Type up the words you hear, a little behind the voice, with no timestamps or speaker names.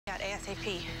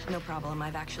ASAP. No problem.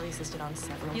 I've actually assisted on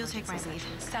several. You'll take my lead.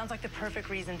 Sounds like the perfect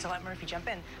reason to let Murphy jump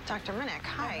in. Dr. Minnick,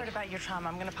 hi. I heard about your trauma.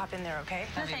 I'm gonna pop in there, okay?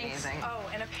 That'd be amazing. Oh,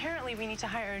 and apparently we need to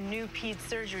hire a new ped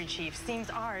surgery chief. Seems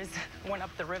ours went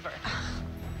up the river.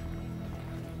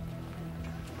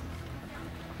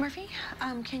 Murphy,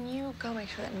 can you go make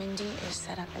sure that Mindy is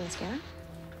set up in the scanner?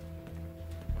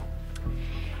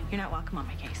 You're not welcome on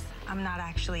my case. I'm not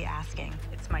actually asking.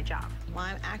 It's my job. Well,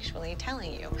 I'm actually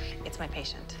telling you, it's my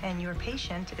patient. And your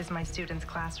patient is my student's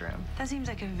classroom. That seems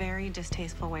like a very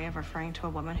distasteful way of referring to a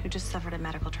woman who just suffered a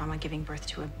medical trauma giving birth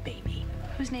to a baby.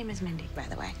 Whose name is Mindy, by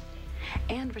the way.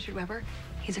 And Richard Weber,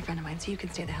 he's a friend of mine, so you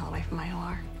can stay the hell away from my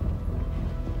OR.